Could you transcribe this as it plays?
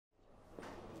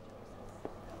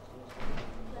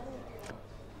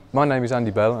My name is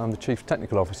Andy Bell. I'm the Chief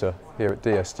Technical Officer here at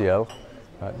DSTL.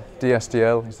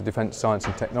 DSTL is the Defence Science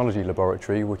and Technology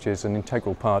Laboratory, which is an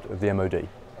integral part of the MOD.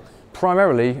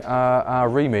 Primarily, our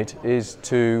remit is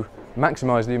to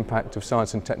maximise the impact of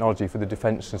science and technology for the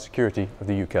defence and security of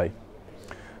the UK.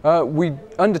 We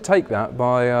undertake that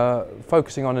by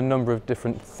focusing on a number of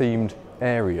different themed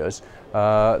areas.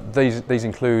 These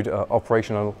include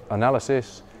operational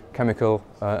analysis, chemical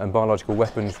and biological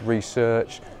weapons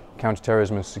research,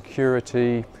 counter-terrorism and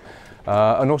security,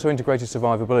 and also integrated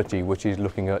survivability, which is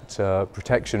looking at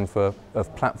protection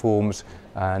of platforms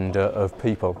and of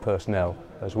people, personnel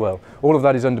as well. All of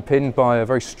that is underpinned by a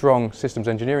very strong systems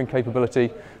engineering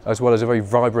capability, as well as a very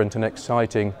vibrant and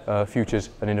exciting futures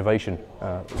and innovation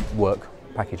work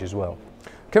package as well.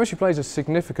 Chemistry plays a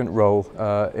significant role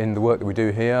in the work that we do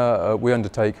here. We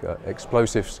undertake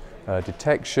explosives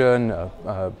detection,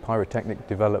 pyrotechnic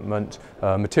development.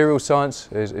 Material science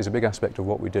is a big aspect of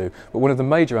what we do. But one of the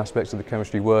major aspects of the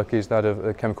chemistry work is that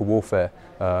of chemical warfare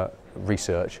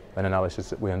research and analysis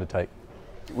that we undertake.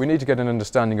 We need to get an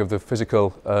understanding of the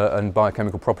physical and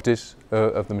biochemical properties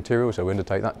of the material, so we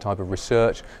undertake that type of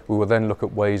research. We will then look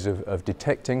at ways of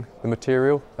detecting the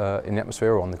material in the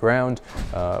atmosphere or on the ground.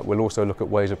 We'll also look at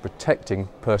ways of protecting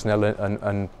personnel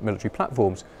and military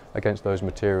platforms against those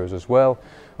materials as well.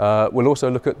 We'll also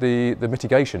look at the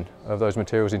mitigation of those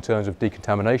materials in terms of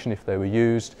decontamination if they were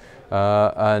used,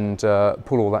 and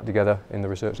pull all that together in the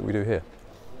research that we do here.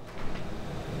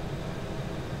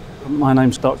 My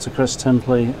name's Dr. Kristen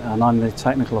Lee, and I'm the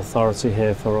technical authority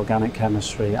here for organic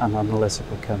chemistry and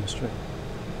analytical chemistry.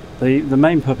 The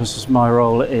main purpose of my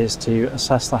role is to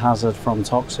assess the hazard from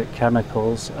toxic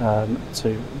chemicals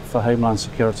for homeland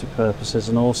security purposes,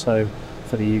 and also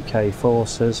for the UK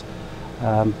forces.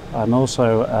 I'm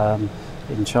also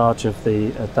in charge of the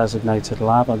designated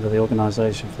lab under the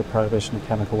Organisation for the Prohibition of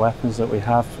Chemical Weapons that we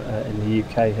have in the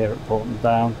UK here at Porton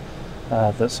Down,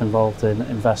 that's involved in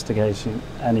investigating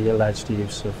any alleged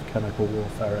use of chemical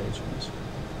warfare agents.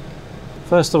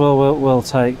 First of all, we'll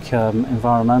take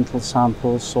environmental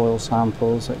samples, soil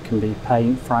samples. It can be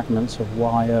paint, fragments of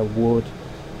wire, wood,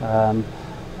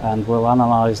 and we'll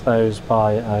analyse those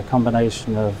by a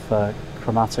combination of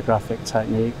chromatographic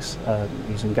techniques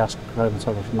using gas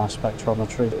chromatography, mass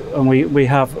spectrometry. And we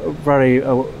have very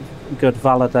good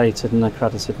validated and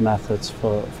accredited methods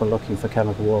for looking for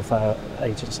chemical warfare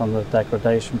agents on the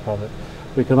degradation product.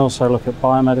 We can also look at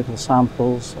biomedical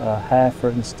samples, hair for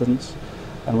instance,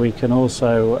 and we can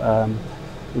also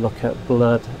look at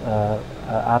blood,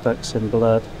 adducts in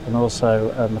blood, and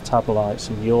also metabolites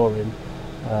in urine,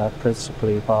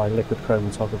 principally by liquid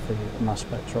chromatography and mass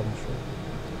spectrometry.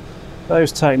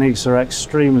 Those techniques are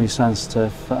extremely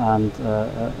sensitive and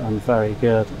very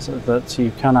good, so that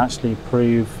you can actually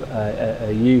prove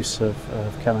a use of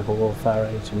chemical warfare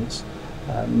agents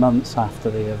months after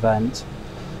the event.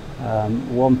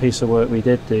 One piece of work we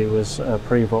did do was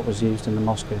prove what was used in the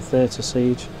Moscow theatre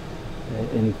siege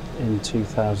in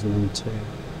 2002.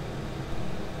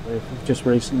 We've just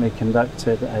recently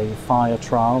conducted a fire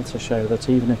trial to show that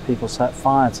even if people set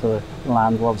fire to the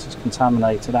land once it's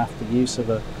contaminated after use of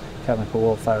a chemical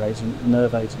warfare agent,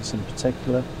 nerve agents in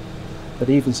particular,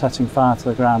 that even setting fire to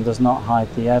the ground does not hide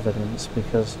the evidence,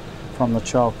 because from the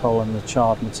charcoal and the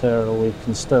charred material we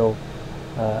can still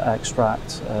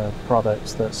extract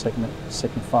products that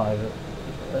signify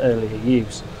earlier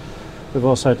use. We've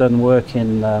also done work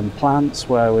in plants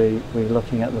where we're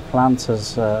looking at the plant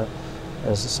as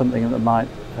something that might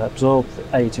absorb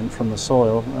the agent from the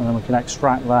soil, and then we can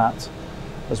extract that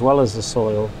as well as the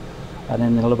soil. And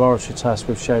in the laboratory test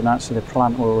we've shown actually the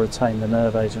plant will retain the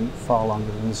nerve agent far longer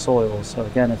than the soil. So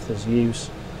again, if there's use,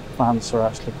 plants are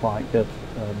actually quite good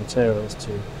materials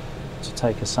to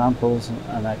take as samples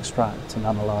and extract and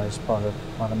analyse by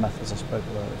the methods I spoke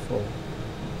about before.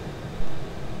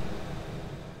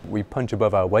 We punch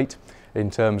above our weight in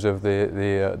terms of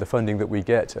the funding that we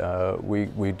get.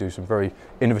 We do some very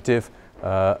innovative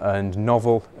and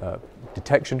novel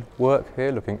detection work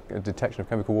here, looking at detection of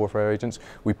chemical warfare agents.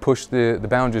 We push the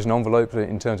boundaries and envelope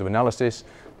in terms of analysis,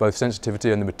 both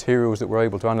sensitivity and the materials that we're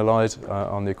able to analyse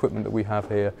on the equipment that we have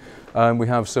here. We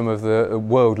have some of the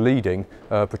world-leading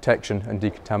protection and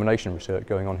decontamination research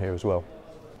going on here as well.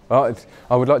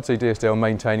 I would like to see DSTL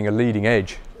maintaining a leading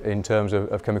edge in terms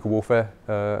of chemical warfare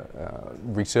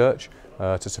research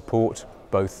to support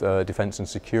both defence and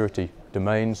security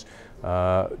domains,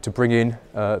 to bring in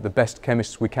the best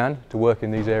chemists we can to work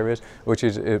in these areas, which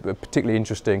is a particularly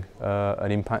interesting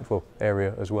and impactful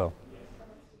area as well.